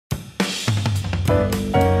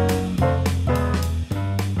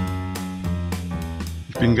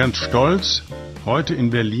Ich bin ganz stolz, heute in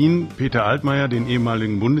Berlin Peter Altmaier, den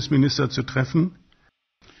ehemaligen Bundesminister, zu treffen.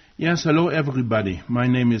 Yes, hello everybody. My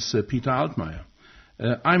name is Peter Altmaier.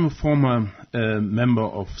 I'm a former member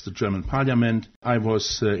of the German Parliament. I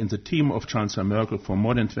was in the team of Chancellor Merkel for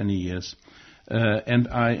more than 20 years, and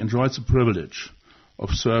I enjoyed the privilege of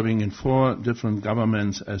serving in 4 different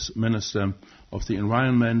governments as Minister of the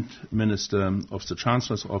Environment, Minister of the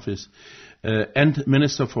Chancellor's Office, and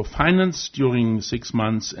Minister for Finance during 6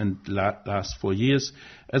 months and last 4 years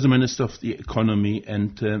as a Minister of the Economy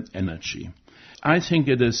and Energy. I think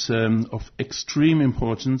it is of extreme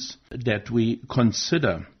importance that we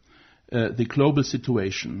consider the global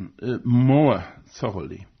situation more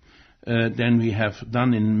thoroughly than we have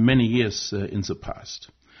done in many years in the past.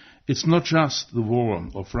 It's not just the war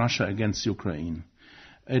of Russia against Ukraine.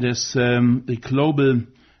 It is the global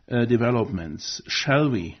developments. Shall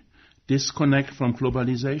we disconnect from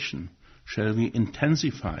globalization? Shall we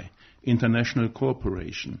intensify international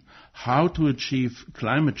cooperation? How to achieve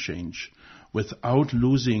climate change without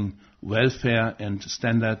losing welfare and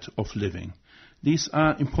standard of living? These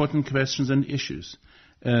are important questions and issues.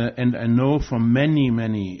 And I know from many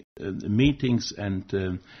meetings and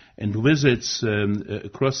visits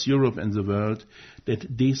across Europe and the world that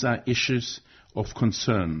these are issues of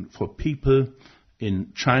concern for people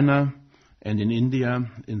in China and in India,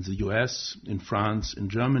 in the US, in France, in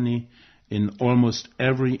Germany, in almost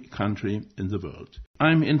every country in the world.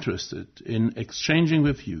 I'm interested in exchanging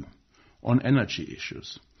with you on energy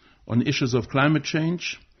issues, on issues of climate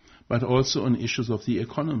change, but also on issues of the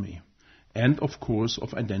economy, and of course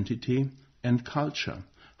of identity and culture.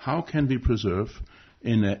 How can we preserve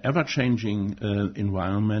in an ever-changing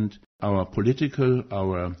environment our political,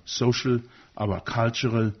 our social, our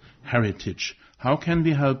cultural heritage? How can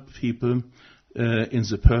we help people in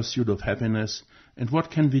the pursuit of happiness, and what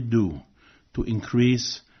can we do to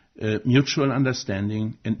increase mutual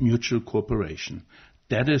understanding and mutual cooperation?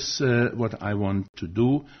 That is what I want to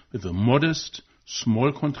do with a modest,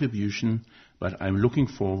 small contribution, but I'm looking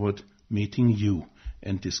forward meeting you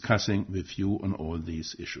and discussing with you on all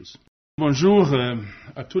these issues. Bonjour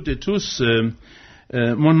à toutes et tous.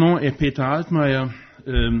 Mon nom est Peter Altmaier.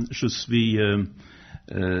 Je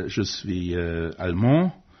suis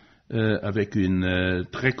allemand avec un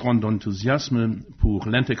très grand enthousiasme pour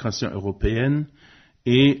l'intégration européenne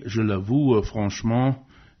et je l'avoue franchement,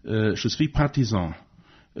 je suis partisan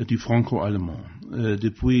du franco-allemand.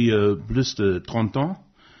 Depuis plus de 30 ans,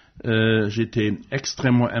 j'étais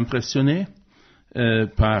extrêmement impressionné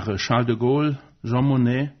par Charles de Gaulle, Jean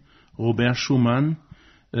Monnet, Robert Schuman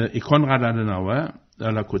et Konrad Adenauer,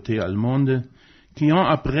 à la côté allemande, qui ont,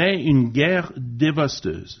 après une guerre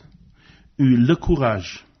dévasteuse, eu le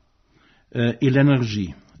courage et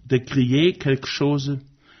l'énergie de créer quelque chose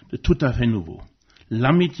de tout à fait nouveau.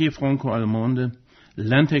 L'amitié franco-allemande,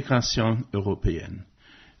 l'intégration européenne.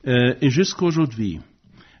 Et jusqu'à aujourd'hui,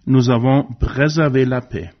 nous avons préservé la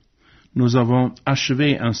paix. Nous avons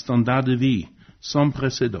achevé un standard de vie sans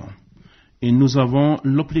précédent. Et nous avons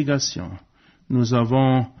l'obligation, nous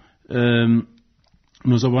avons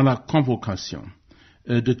la convocation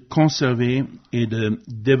de conserver et de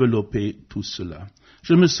développer tout cela.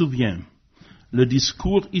 Je me souviens, le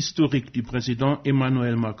discours historique du président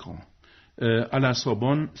Emmanuel Macron à la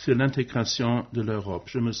Sorbonne sur l'intégration de l'Europe.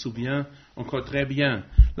 Je me souviens encore très bien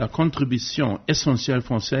la contribution essentielle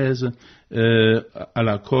française à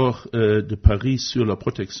l'accord de Paris sur la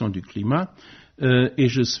protection du climat et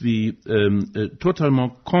je suis totalement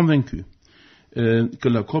convaincu que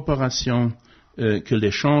la coopération, que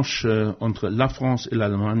l'échange entre la France et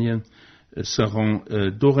l'Allemagne seront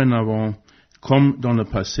dorénavant, comme dans le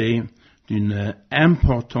passé, d'une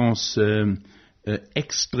importance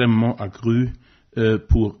extrêmement accrue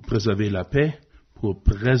pour préserver la paix, pour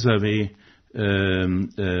préserver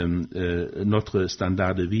notre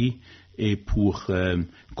standard de vie et pour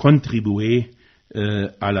contribuer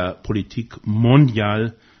à la politique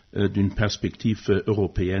mondiale d'une perspective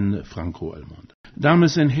européenne franco-allemande.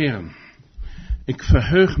 Dames en heren, ik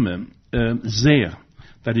verheug me zeer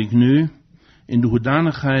dat ik nu in de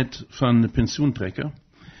hoedanigheid van pensioentrekker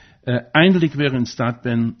eindelijk weer in staat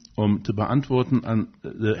ben om te beantwoorden aan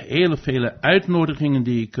de hele vele uitnodigingen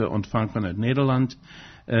die ik ontvang vanuit Nederland.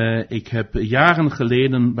 Ik heb jaren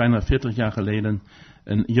geleden, bijna 40 jaar geleden,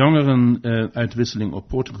 een jongerenuitwisseling op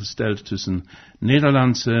poten gesteld tussen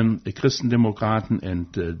Nederlandse christendemocraten en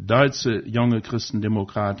Duitse jonge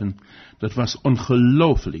christendemocraten. Dat was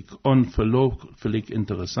ongelooflijk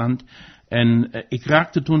interessant. En ik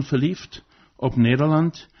raakte toen verliefd op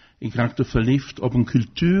Nederland. Ik raakte verliefd op een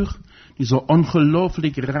cultuur die zo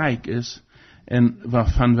ongelooflijk rijk is en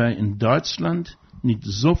waarvan wij in Duitsland niet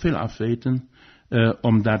zoveel afweten,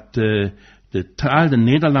 omdat de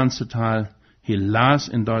Nederlandse taal, helaas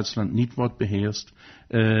in Duitsland niet wordt beheerst,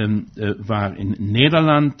 waar in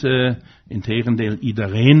Nederland integendeel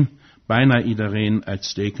bijna iedereen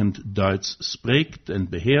uitstekend Duits spreekt en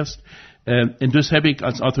beheerst. En dus heb ik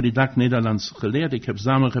als autodidact Nederlands geleerd. Ik heb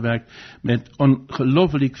samengewerkt met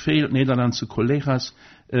ongelooflijk veel Nederlandse collega's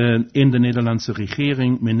in de Nederlandse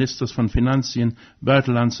regering, ministers van Financiën,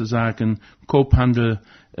 buitenlandse zaken, koophandel,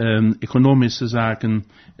 economische zaken.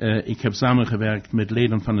 Ik heb samengewerkt met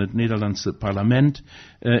leden van het Nederlandse parlement.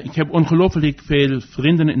 Ik heb ongelooflijk veel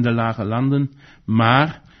vrienden in de lage landen,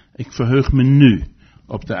 maar ik verheug me nu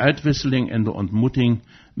op de uitwisseling en de ontmoeting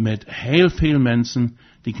met heel veel mensen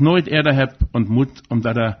die ik nooit eerder heb ontmoet,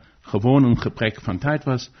 omdat er gewoon een gebrek van tijd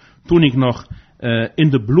was. Toen ik nog in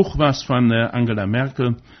de ploeg was van Angela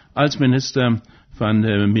Merkel, als minister van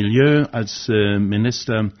Milieu, als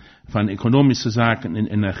minister van Economische Zaken en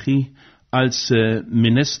Energie, als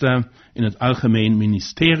minister in het Algemeen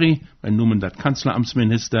Ministerie, wij noemen dat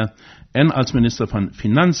Kanzleramtsminister, en als minister van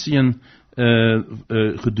Financiën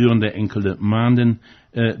gedurende enkele maanden.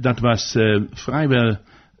 Dat was vrijwel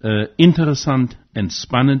interessant en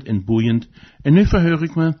spannend en boeiend. En nu verheug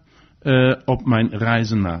ik me op mijn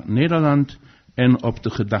reizen naar Nederland en op de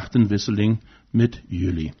gedachtenwisseling met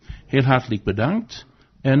jullie. Heel hartelijk bedankt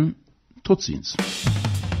en tot ziens.